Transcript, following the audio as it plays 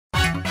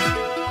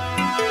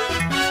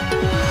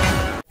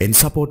in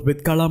support with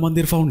Kala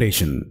Mandir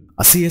Foundation,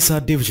 a CSR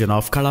division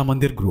of Kala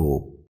Mandir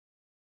Group.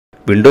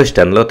 Windows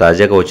 10లో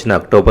తాజాగా వచ్చిన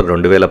October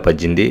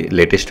 2018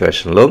 latest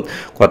వెర్షన్లో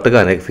కొత్తగా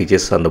అనేక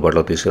features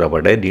అందుబాటులో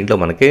తీసుకురాబడ్డాయి. దీంట్లో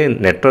మనకి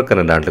నెట్వర్క్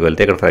అనే దాంట్లోకి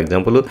వెళ్తే ఇక్కడ ఫర్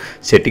ఎగ్జాంపుల్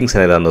సెట్టింగ్స్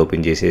అనే దాన్ని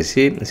ఓపెన్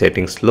చేసేసి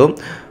సెట్టింగ్స్లో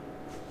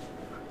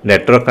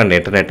నెట్వర్క్ అండ్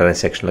ఇంటర్నెట్ అనే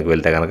సెక్షన్లోకి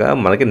వెళ్తే కనుక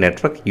మనకి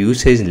నెట్వర్క్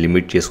యూసేజ్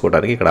లిమిట్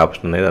చేసుకోవడానికి ఇక్కడ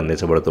ఆప్షన్ అనేది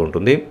అందించబడుతూ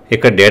ఉంటుంది.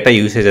 ఇక్కడ డేటా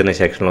యూసేజ్ అనే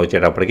సెక్షన్లో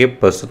వచ్చేటప్పటికి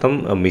ప్రస్తుతం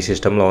మీ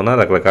సిస్టంలో ఉన్న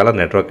రకరకాల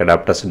నెట్వర్క్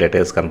అడాప్టర్స్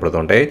డీటెయిల్స్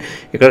కనపడుతుంటాయి.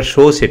 ఇక్కడ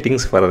షో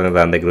సెట్టింగ్స్ ఫర్ అనే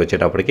దాని దగ్గర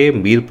వచ్చేటప్పటికి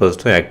మీరు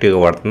ప్రస్తుతం యాక్టివ్గా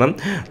వాడుతున్న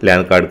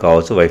ల్యాన్ కార్డ్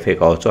కావచ్చు, వైఫై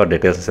కావచ్చు, ఆ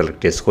డీటెయిల్స్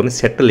సెలెక్ట్ చేసుకొని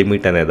సెట్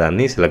లిమిట్ అనే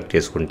దాన్ని సెలెక్ట్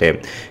చేసుకుంటే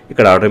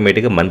ఇక్కడ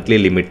ఆటోమేటిక్గా monthly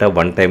limit,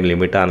 one time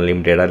limit,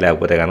 అన్లిమిటెడా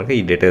లేకపోతే కనుక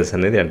ఈ డీటెయిల్స్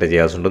అనేది ఎంటర్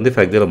చేయాల్సి ఉంటుంది.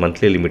 ఫర్ ఎగ్జాంపుల్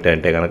మంత్లీ లిమిట్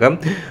అంటే కనుక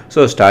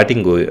సో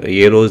స్టార్టింగ్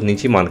ఏ రోజు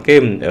నుంచి మనకి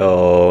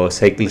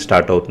సైకిల్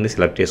స్టార్ట్ అవుతుంది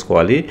సెలెక్ట్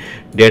చేసుకోవాలి.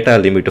 డేటా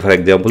లిమిట్ ఫర్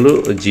ఎగ్జాంపుల్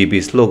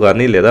జీబీస్లో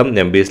కానీ లేదా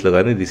ఎంబీఎస్లో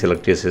కానీ ఇది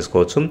సెలెక్ట్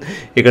చేసేసుకోవచ్చు.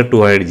 ఇక్కడ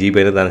 200 GB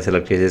అయినా దాన్ని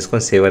సెలెక్ట్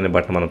చేసేసుకొని సేవ్ అనే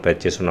బటన్ మనం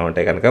ప్రెస్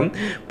చేస్తున్నామంటే కనుక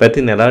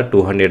ప్రతి నెల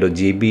 200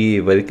 GB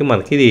వరకు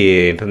మనకి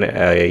ఇంటర్నెట్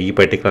ఈ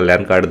పర్టికులర్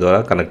ల్యాన్ కార్డు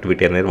ద్వారా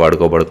కనెక్టివిటీ అనేది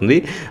వాడుకోబడుతుంది.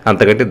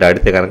 అంతకంటే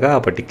దాటితే కనుక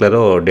ఆ పర్టికులర్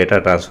డేటా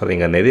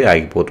ట్రాన్స్ఫరింగ్ అనేది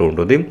ఆగిపోతూ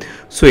ఉంటుంది.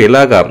 సో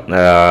ఇలాగా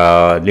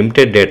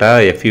లిమిటెడ్ డేటా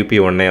ఎఫ్యూపీ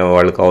ఉండే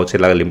వాళ్ళు కావచ్చు,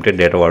 ఇలాగ లిమిటెడ్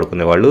డేటా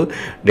వాడుకునే వాళ్ళు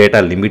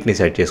డేటా లిమిట్ని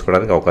సెట్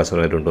చేసుకోవడానికి అవకాశం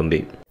అనేది ఉంటుంది.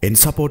 In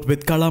support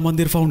with Kala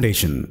Mandir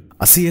Foundation,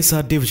 a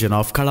CSR division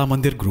of Kala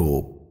Mandir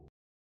Group.